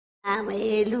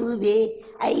mai lube,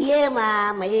 ayye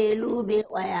ma mai lube,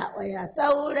 waya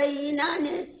saurayina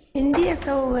ne, indiya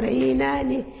saurayina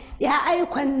ne, ya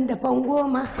aikon da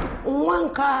goma, in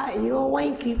wanka in yi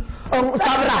wanki.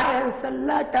 Sabira!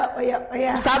 Sallata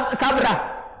waya.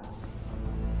 Sabira!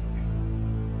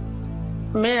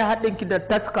 Me ya haɗinki da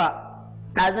taska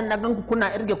ɗazin na ganku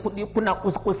kuna irge kuɗi kuna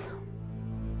kuskus.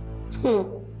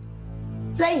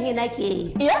 Zan yi nake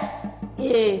yi. Iya?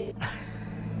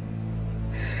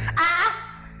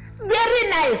 Very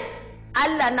nice.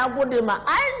 Allah na gode ma.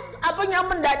 Ai abin ya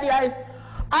min daɗi ai.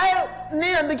 Ai ni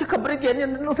yanzu kika burge ni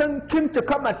na san kin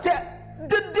cika mace.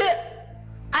 Duk dai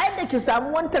ai da ki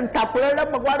samu wancan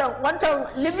takurarren magwaran wancan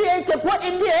Libya yake ko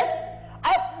India.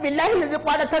 Ai billahi da zai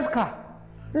kwana taska.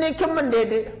 Ni kin min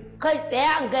daidai. Kai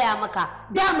tsaya an gaya maka,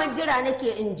 daman jira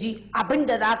nake in ji abin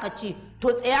da za ka ce, to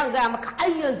tsaya an gaya maka,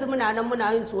 ai yanzu muna nan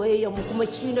muna yin soyayya mu kuma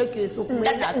shi nake so kuma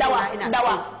ina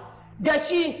dawa. Da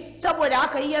shi saboda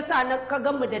haka yi yasa na ka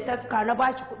gamu da taska na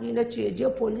bashi kuɗi na ce je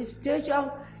police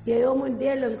station ya yi min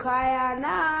belin kaya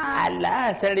na.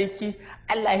 Allah sarki,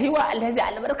 Allah hiwa alhaji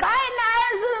albarka, ai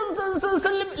na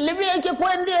sun Libya yake ko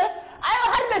India, ai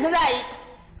har da su za yi.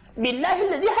 Billahi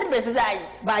da zai harbe su za a yi.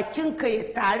 Bakin ka ya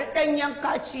sari ɗanyen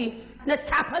kashi na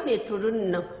safa mai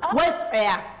turun nan. Wai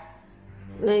tsaya.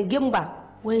 Gimba,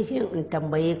 wai shi in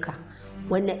tambaye ka.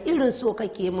 Wanne irin so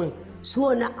kake min?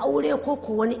 So na aure ko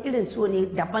ko wani irin so ne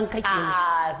daban kake min?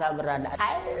 Sabira da.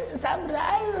 Sabira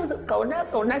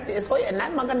kauna ce soyayya na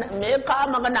magana me ya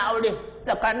kawo magana aure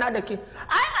tsakanin da ke.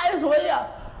 Ai soyayya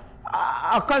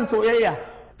akan soyayya.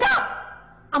 Ta!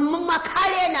 Amma ma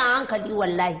kare na hankali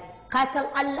wallahi. Ka san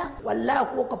Allah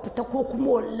wallahi ko ka fita ko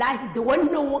kuma wallahi da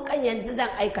wannan wukan yanzu zan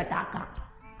aikata ka.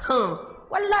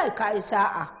 Wallahi ka yi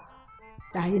sa'a.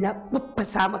 Da na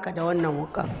baffasa maka da wannan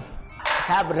wukan.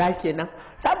 Sabira kenan.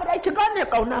 Sabira ki gane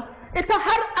kauna. Ita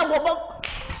har a gaban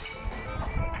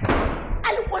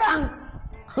Alƙur'an.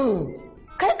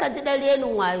 Kai ka ji dan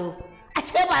renin wayo. A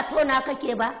ce ba so na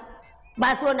kake ba.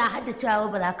 Ba so na hada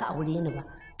cewa ba za ka aure ni ba.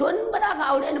 To in ba za ka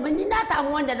aure ni ba ni na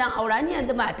samu wanda zan aura ni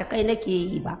yanzu ba ta kai nake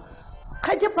yi ba.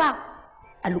 Ka ji fa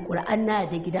Alƙur'an na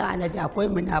da gidan Alhaji akwai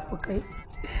munafukai.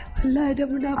 Allah da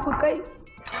munafukai.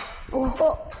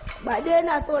 Oho ba dai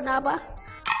yana so na ba.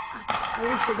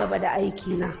 An ci gaba da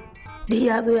aiki na. Duk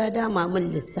ya zo ya dama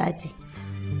min lissafi.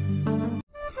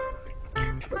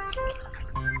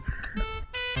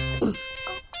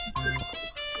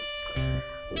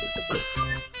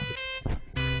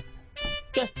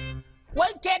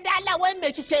 Wai ke da Allah wai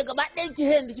me kike gaba ɗayan ki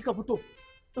da kika fito?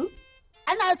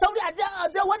 Ana sauri a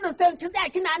da wannan sai kin da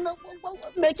kina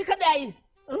me kika da yi?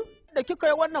 Da kika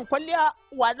yi wannan kwalliya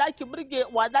wa za ki burge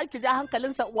wa za ki ja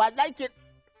hankalinsa wa za ki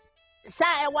sa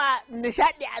yawa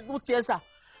nishadi a zuciyarsa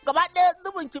gaba ɗaya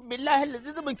zubin ki billahi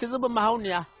zubin ki zubin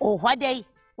mahauniya. Oho dai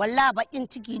wallahi bakin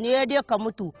ciki ne ya dai ka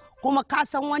mutu kuma ka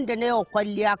san wanda na yawa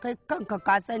kwalliya kai kanka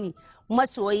ka sani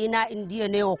masoyi na Indiya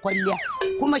na yawa kwalliya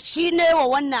kuma shi ne wa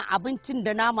wannan abincin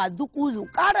da nama zuku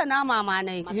ƙara nama ma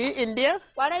na yi. Indiya?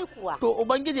 Kwarai kuwa. To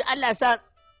ubangiji Allah sa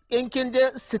in kin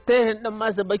je sitehin din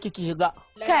masu baki ki higa.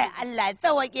 Kai Allah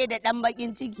tsawake da dan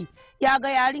bakin ciki ya ga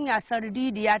yarinya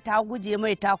sardidiya ta guje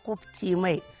mai ta kufce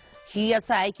mai shi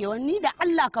yasa yake wani da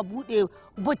Allah ka bude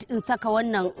but in saka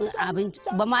wannan abinci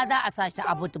ba ma za a sa shi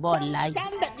a but ba wallahi.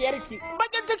 Can da diyarki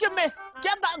bakin cikin me ke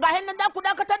ga hinnan da ku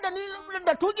dakatar da ni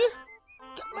da tuki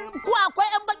ku akwai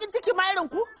yan bakin ciki ma irin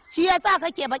ku shi yasa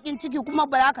kake bakin ciki kuma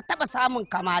ba za ka taba samun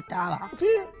kamata ba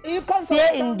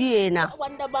sai Indiya na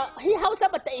wanda ba Hausa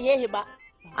ba ta ihe ba.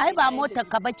 Ai ba motar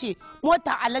ka bace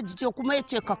motar Alhaji ce kuma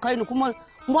yace ka kai ni kuma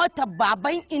motar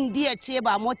baban Indiya ce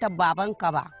ba motar baban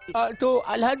ka ba. To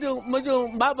Alhaji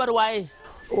mijin babar waye?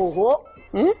 Oho.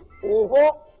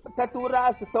 Oho ta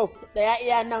tura su to da ya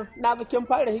iya nan na ga kin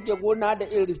fara hige gona da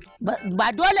iri.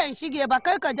 Ba dole in shige ba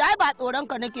kai ka ji ai ba tsoron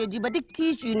ka nake ji ba duk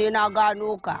kishi ne na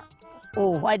gano ka.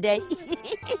 Oho dai.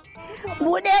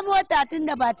 Buɗe mota tun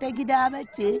da ba ta gida ba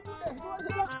ce.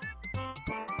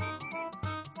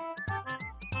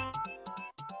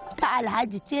 Ta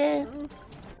Alhaji ce.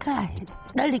 Kai,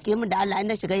 dan rike min da Allah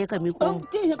ina shiga ya kami ko.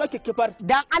 Kin shiga kikifar.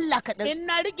 Dan Allah ka dan. In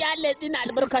na rike Allah ya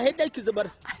albarka sai dai ki zubar.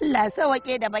 Allah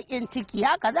sawake da bakin ciki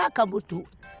haka za ka mutu.